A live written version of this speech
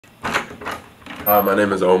Hi, my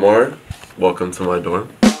name is Omar. Welcome to my dorm.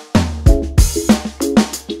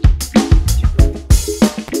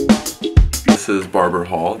 This is Barber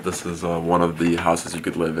Hall. This is one of the houses you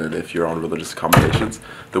could live in if you're on religious accommodations.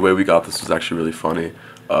 The way we got this was actually really funny.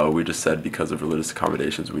 We just said because of religious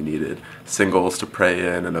accommodations we needed singles to pray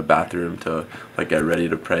in and a bathroom to like get ready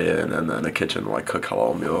to pray in, and then a kitchen to like cook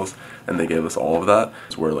halal meals, and they gave us all of that.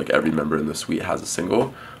 It's where like every member in the suite has a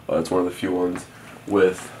single. It's one of the few ones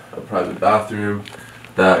with a private bathroom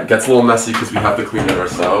that gets a little messy because we have to clean it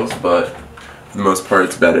ourselves, but for the most part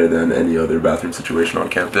it's better than any other bathroom situation on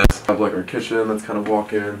campus. We have like our kitchen that's kind of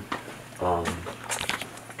walk-in.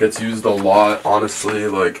 Gets used a lot, honestly.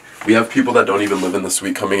 Like, we have people that don't even live in the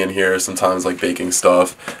suite coming in here sometimes, like baking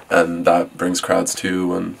stuff, and that brings crowds too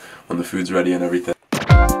when the food's ready and everything.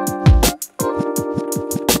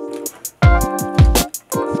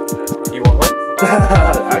 You want one?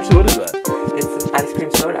 Actually, what is that? It's an ice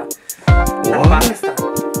cream soda.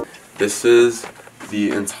 What? This is the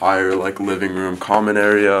entire like living room common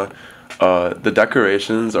area. The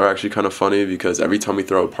decorations are actually kind of funny because every time we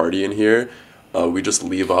throw a party in here, we just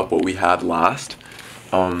leave up what we had last.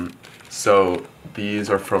 So these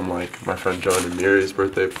are from like my friend Jae and Am's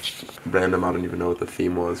birthday. Random, I don't even know what the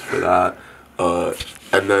theme was for that.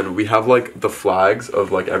 And then we have like the flags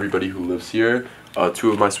of like everybody who lives here.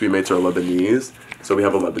 Two of my suite mates are Lebanese, so we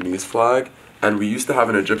have a Lebanese flag. And we used to have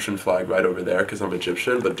an Egyptian flag right over there because I'm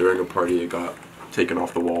Egyptian, but during a party it got taken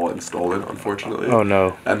off the wall and stolen, unfortunately. Oh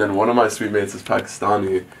no. And then one of my suite mates is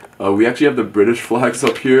Pakistani. We actually have the British flags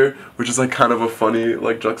up here, which is like kind of a funny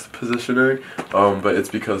like juxtapositioning, but it's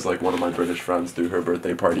because like one of my British friends threw her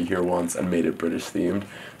birthday party here once and made it British themed.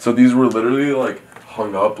 So these were literally like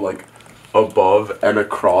hung up like above and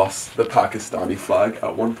across the Pakistani flag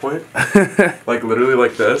at one point. Like literally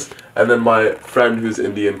like this. And then my friend who's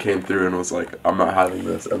Indian came through and was like, I'm not having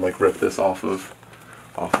this, and like ripped this off of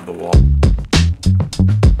the wall.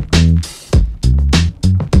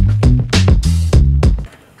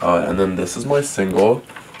 And then this is my single.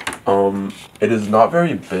 It is not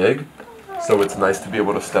very big, so it's nice to be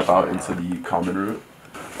able to step out into the common room.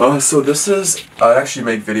 So this is, I actually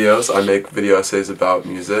make videos. I make video essays about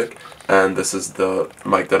music, and this is the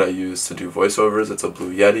mic that I use to do voiceovers. It's a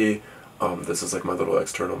Blue Yeti. This is like my little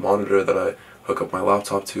external monitor that I hook up my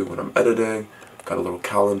laptop to when I'm editing. Got a little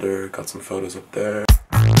calendar, got some photos up there.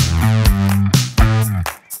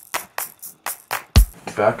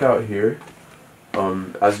 Back out here,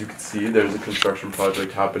 as you can see, there's a construction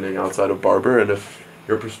project happening outside of Barber, and if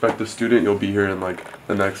you're a prospective student, you'll be here in like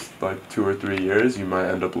the next like 2 or 3 years. You might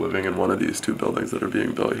end up living in one of these 2 buildings that are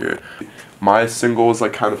being built here. My single is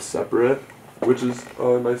like kind of separate, which is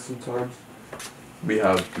nice sometimes. We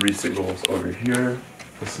have 3 singles over here.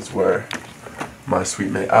 This is where my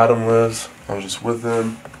suite mate Adam lives. I was just with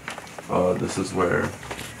him. This is where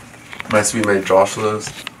my suite mate Josh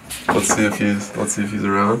lives. Let's see if he's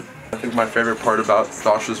around. I think my favorite part about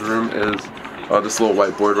Josh's room is this little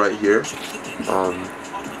whiteboard right here,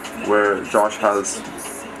 where Josh has,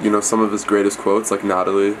 you know, some of his greatest quotes. Like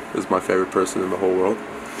Natalie is my favorite person in the whole world.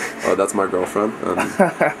 That's my girlfriend,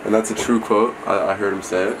 and that's a true quote. I heard him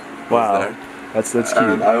say it. Wow, that's cute.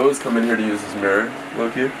 And I always come in here to use his mirror,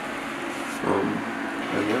 low-key.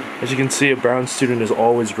 Yeah. As you can see, a Brown student is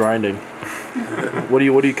always grinding. What are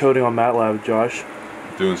you coding on MATLAB, Josh?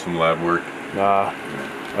 Doing some lab work. Alright,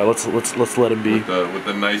 let's let him be. With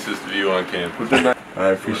the nicest view on campus. I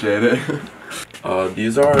appreciate it.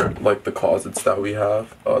 These are like the closets that we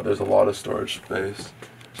have. There's a lot of storage space.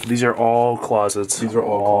 These are all closets. These are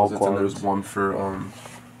all closets, and there's one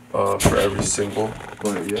for every single.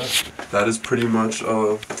 But yeah, that is pretty much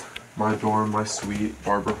my dorm, my suite,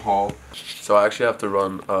 Barber Hall. So I actually have to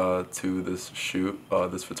run to this shoot.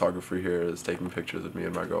 This photographer here is taking pictures of me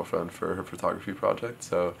and my girlfriend for her photography project.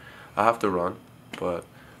 So I have to run, but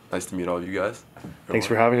nice to meet all of you guys. Thanks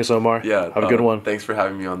for having us, Omar. Yeah, have a good one. Thanks for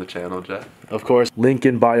having me on the channel, Jae. Of course, link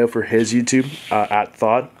in bio for his YouTube at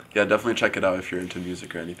Thought. Yeah, definitely check it out if you're into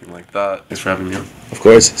music or anything like that. Thanks for having me on. Of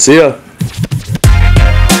course. See ya.